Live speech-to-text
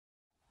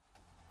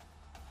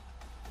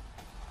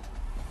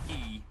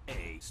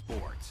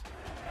Sports.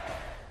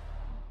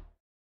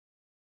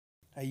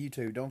 Hey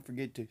YouTube, don't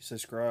forget to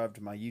subscribe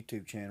to my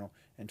YouTube channel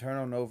and turn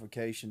on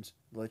notifications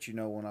to let you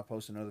know when I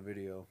post another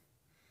video.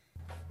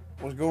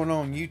 What's going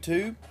on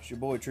YouTube? It's your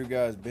boy True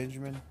Guys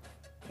Benjamin,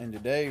 and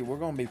today we're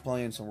going to be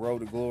playing some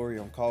Road to Glory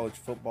on College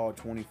Football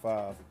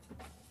 25.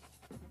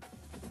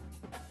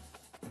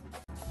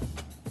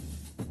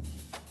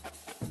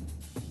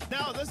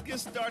 Now let's get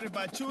started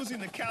by choosing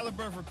the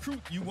caliber of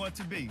recruit you want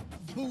to be.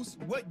 Boost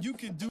what you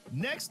can do.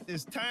 Next,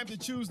 it's time to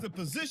choose the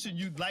position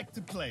you'd like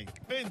to play.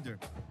 Defender,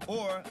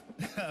 or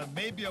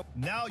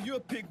now you'll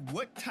pick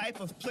what type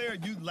of player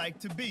you'd like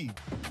to be.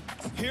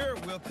 Here,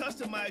 we'll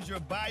customize your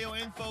bio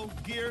info,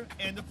 gear,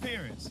 and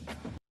appearance.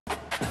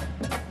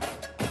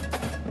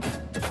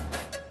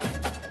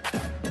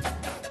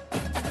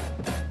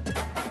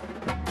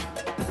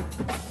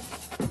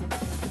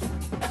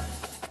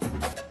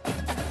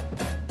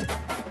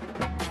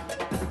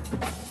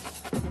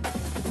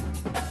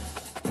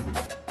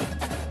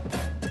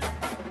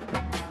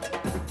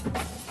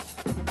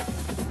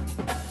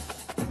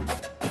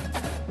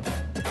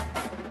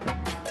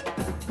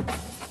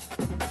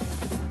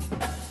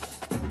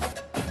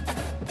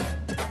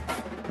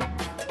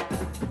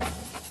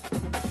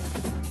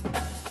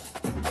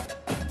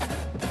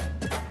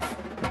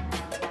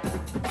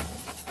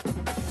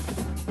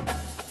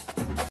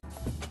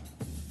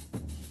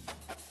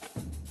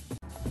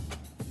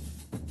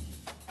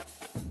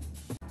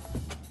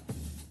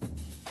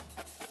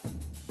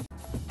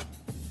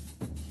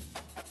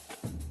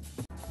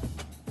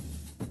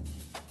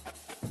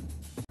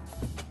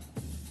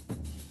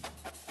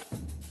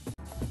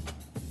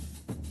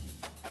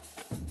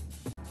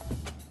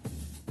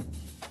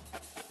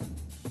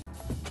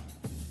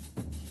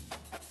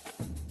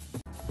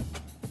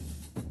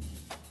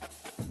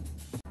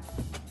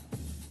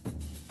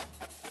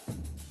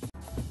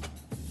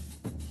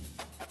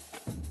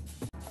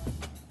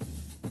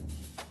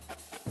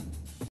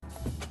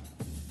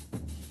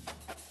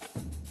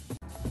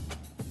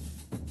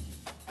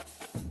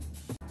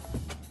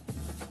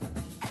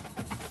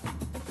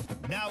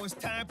 Now it's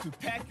time to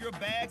pack your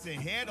bags and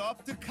head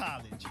off to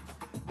college.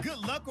 Good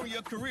luck on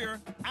your career.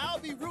 I'll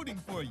be rooting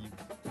for you.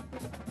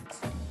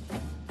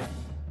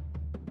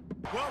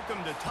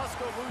 Welcome to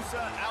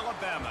Tuscaloosa,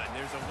 Alabama. And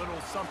there's a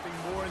little something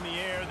more in the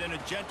air than a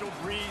gentle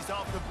breeze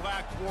off the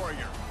Black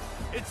Warrior.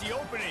 It's the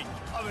opening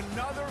of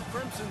another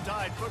Crimson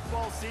Tide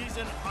football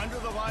season under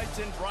the lights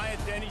in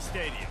Bryant-Denny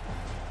Stadium.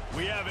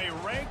 We have a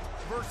ranked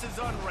versus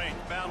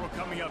unranked battle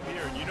coming up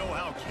here, and you know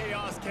how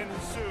chaos can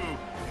ensue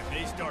if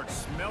they start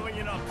smelling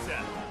an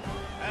upset.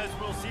 As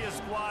we'll see a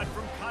squad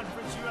from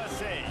Conference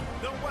USA,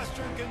 the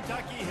Western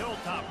Kentucky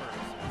Hilltoppers,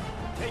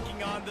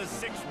 taking on the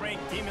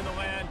 6th-ranked team in the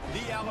land,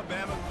 the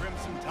Alabama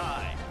Crimson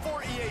Tide.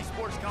 For EA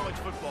Sports College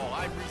Football,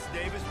 I'm Reese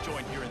Davis,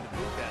 joined here in the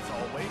booth, as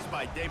always,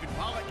 by David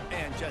Pollack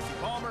and Jesse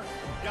Palmer.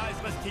 Guys,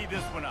 let's tee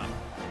this one up.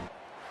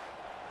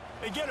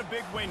 They get a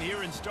big win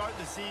here and start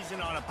the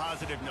season on a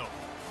positive note.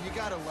 You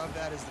gotta love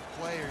that as the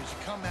players. You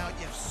come out,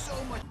 you have so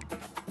much.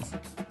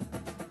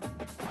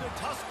 To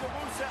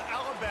Tuscaloosa,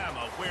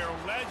 Alabama, where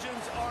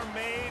legends are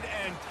made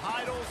and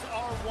titles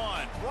are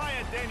won.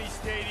 Bryant-Denny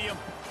Stadium,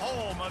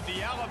 home of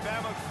the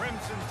Alabama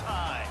Crimson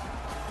Tide.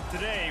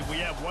 Today, we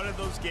have one of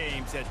those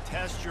games that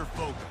tests your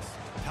focus.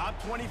 Top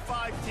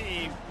 25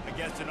 team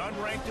against an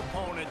unranked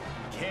opponent.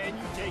 Can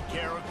you take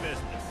care of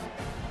business?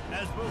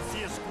 As we'll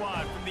see a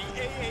squad from the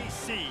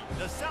AAC,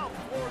 the South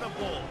Florida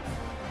Bulls,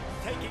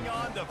 taking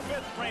on the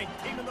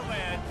 5th-ranked team in the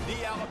land,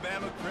 the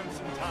Alabama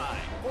Crimson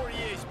Tide. For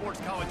EA Sports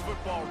College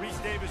Football, Reese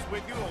Davis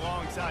with you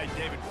alongside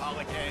David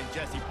Pollack and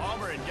Jesse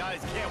Palmer. And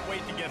guys, can't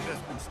wait to get this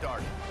one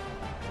started.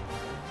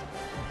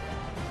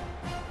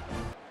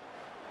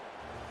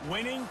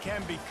 Winning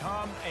can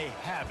become a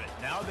habit.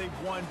 Now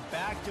they've won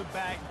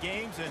back-to-back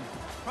games and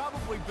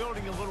probably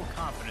building a little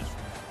confidence from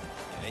that.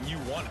 And you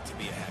want it to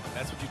be a habit.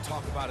 That's what you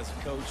talk about as a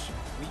coach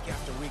week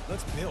after week.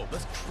 Let's build.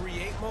 Let's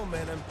create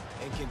momentum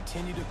and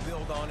continue to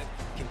build on it.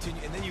 Continue,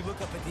 and then you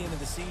look up at the end of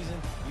the season,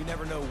 you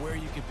never know where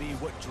you could be,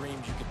 what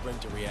dreams you could bring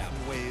to reality.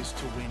 Ways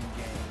to win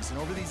games. And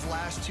over these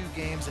last 2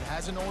 games, it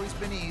hasn't always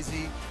been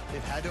easy.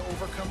 They've had to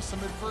overcome some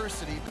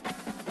adversity.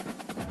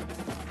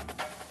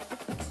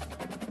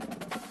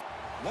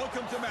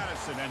 Welcome to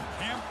Madison and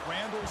Camp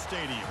Randall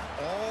Stadium.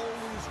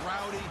 Always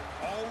rowdy,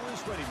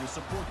 always ready to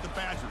support the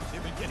Badgers.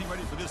 They've been getting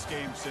ready for this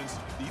game since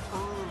the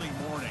early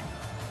morning.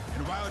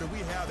 And wow, do we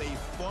have a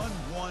fun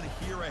one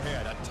here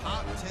ahead. A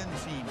top 10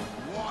 team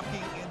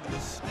walking into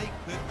the snake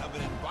pit of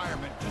an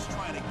environment just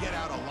trying to get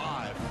out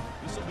alive.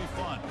 This will be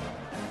fun.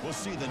 We'll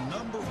see the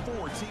number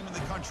 4 team in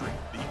the country,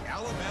 the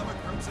Alabama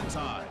Crimson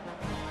Tide,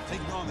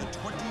 taking on the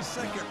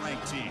 22nd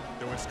ranked team,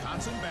 the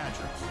Wisconsin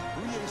Badgers.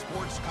 For EA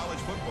Sports College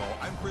Football,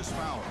 I'm Chris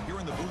Fowler, here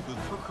in the booth with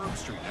Kirk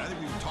Herbstreit. And I think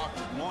we've talked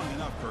long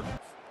enough, Kirk.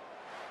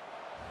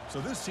 So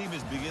this team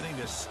is beginning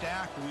to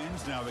stack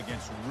wins now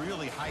against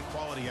really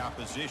high-quality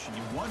opposition.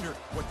 You wonder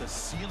what the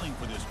ceiling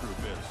for this group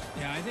is.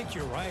 Yeah, I think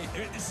you're right.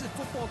 This is a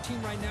football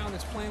team right now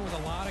that's playing with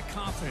a lot of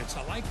confidence.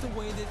 I like the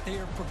way that they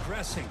are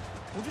progressing.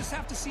 We'll just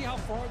have to see how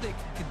far they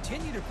can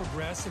continue to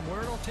progress and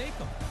where it'll take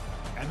them.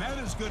 And that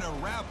is going to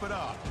wrap it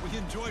up. We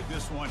enjoyed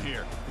this one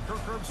here. For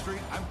Kirk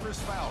Herbstreit, I'm Chris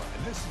Fowler,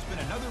 and this has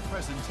been another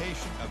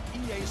presentation of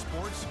EA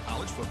Sports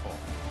College Football.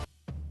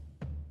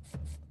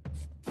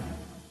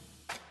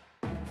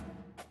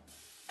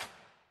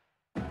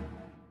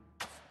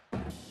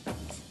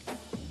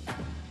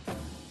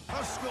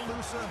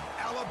 Tuscaloosa,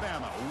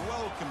 Alabama.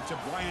 Welcome to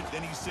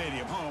Bryant-Denny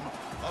Stadium, home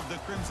of the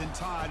Crimson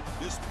Tide.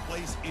 This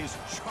place is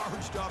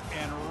charged up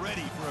and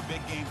ready for a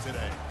big game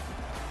today.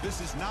 This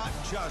is not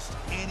just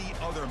any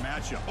other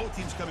matchup. Both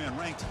teams come in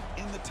ranked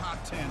in the top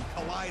 10,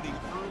 colliding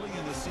early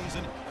in the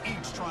season,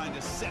 each trying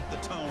to set the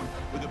tone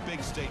with a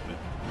big statement.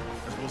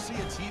 As we'll see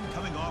a team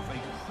coming off a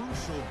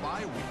crucial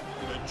bye week,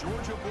 the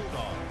Georgia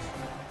Bulldogs,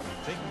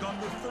 taking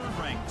on the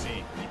third-ranked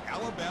team, the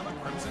Alabama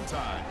Crimson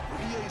Tide. For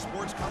EA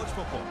Sports College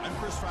Football, I'm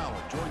Chris Fowler,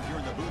 joined here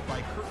in the booth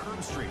by Kirk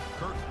Herbstreit.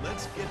 Kirk,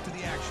 let's get to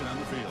the action on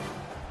the field.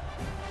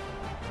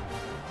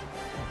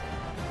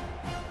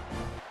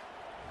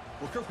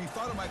 Well, Kirk, we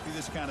thought it might be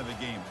this kind of a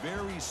game.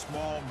 Very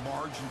small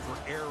margin for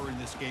error in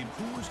this game.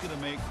 Who was going to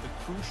make the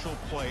crucial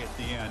play at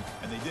the end?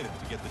 And they did it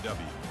to get the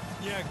W.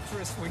 Yeah,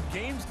 Chris, when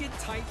games get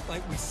tight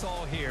like we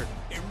saw here,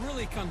 it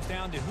really comes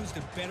down to who's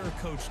the better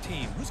coached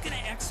team, who's going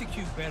to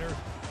execute better,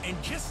 and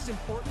just as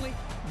importantly,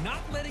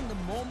 not letting the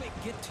moment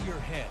get to your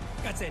head.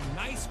 That's a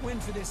nice win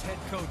for this head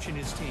coach and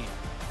his team.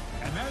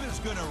 And that is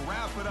going to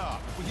wrap it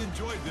up. We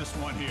enjoyed this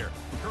one here.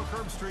 For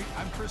Kirk Herbstreit,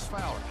 I'm Chris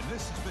Fowler, and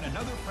this has been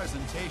another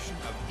presentation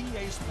of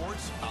EA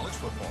Sports College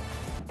Football.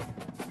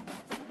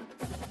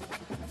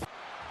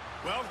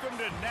 Welcome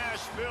to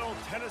Nashville,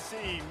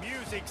 Tennessee,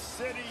 Music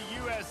City,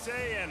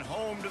 USA, and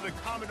home to the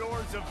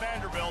Commodores of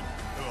Vanderbilt,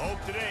 who hope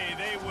today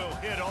they will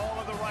hit all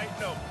of the right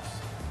notes.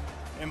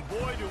 And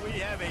boy, do we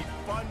have a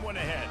fun one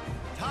ahead.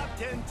 Top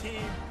 10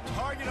 team,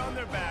 target on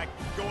their back,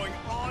 going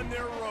on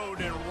their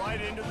road and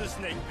right into the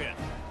snake pit.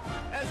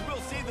 As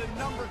we'll see the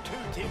number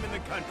 2 team in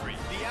the country,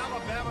 the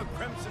Alabama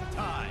Crimson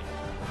Tide,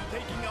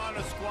 taking on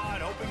a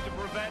squad hoping to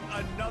prevent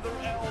another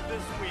L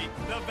this week,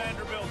 the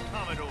Vanderbilt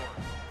Commodores.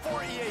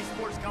 For EA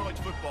Sports College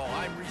Football,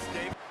 I'm Reese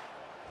Davis.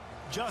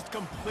 Just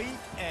complete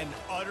and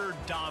utter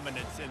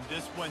dominance in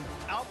this one.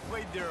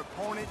 Outplayed their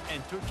opponent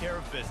and took care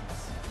of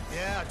business.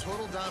 Yeah,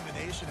 total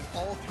domination in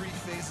all 3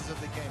 phases of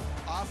the game.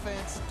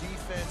 Offense,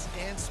 defense,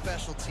 and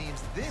special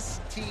teams. This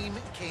team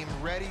came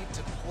ready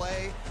to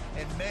play,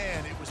 and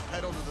man, it was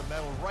pedal to the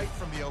metal right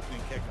from the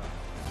opening kickoff.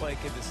 Play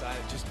could decide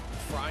it. Just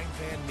frying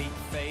pan, meet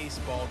face,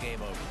 ball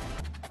game over.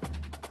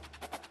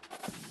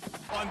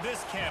 On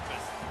this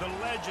campus, the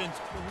legends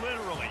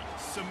literally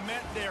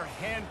cement their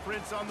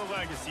handprints on the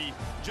legacy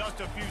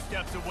just a few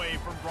steps away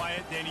from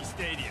Bryant-Denny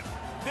Stadium.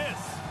 This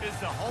is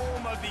the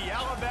home of the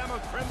Alabama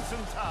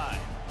Crimson Tide.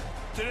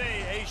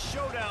 Today, a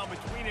showdown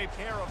between a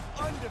pair of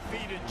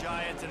undefeated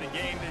giants in a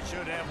game that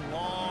should have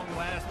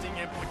long-lasting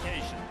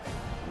implications.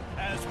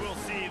 As we'll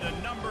see, the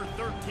number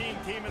 13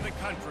 team in the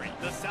country,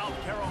 the South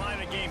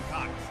Carolina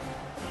Gamecocks,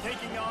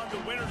 taking on the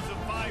winners of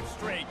 5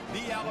 straight,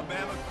 the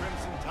Alabama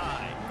Crimson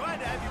Tide. Glad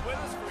to have you with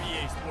us for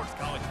EA Sports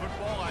College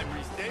Football. I'm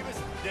Reese Davis,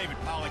 David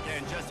Pollack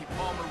and Jesse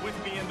Palmer with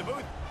me in the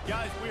booth.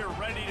 Guys, we are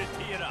ready to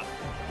tee it up.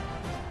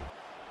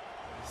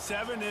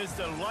 7 is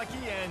the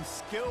lucky and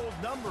skilled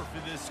number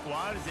for this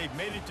squad as they've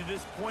made it to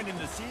this point in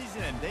the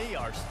season, and they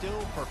are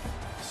still perfect.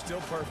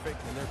 Still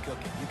perfect, and they're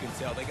cooking. You can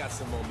tell they got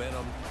some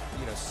momentum.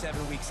 You know, 7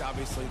 weeks,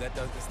 obviously,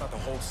 that's not the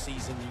whole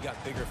season. You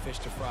got bigger fish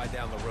to fry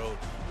down the road.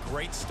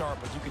 Great start,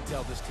 but you can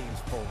tell this team's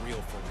for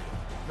real, for real.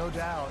 No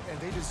doubt, and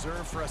they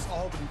deserve for us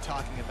all to be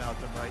talking about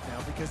them right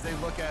now because they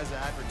look as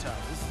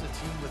advertised. This is a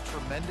team with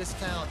tremendous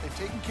talent. They've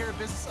taken care of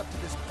business up to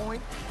this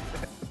point.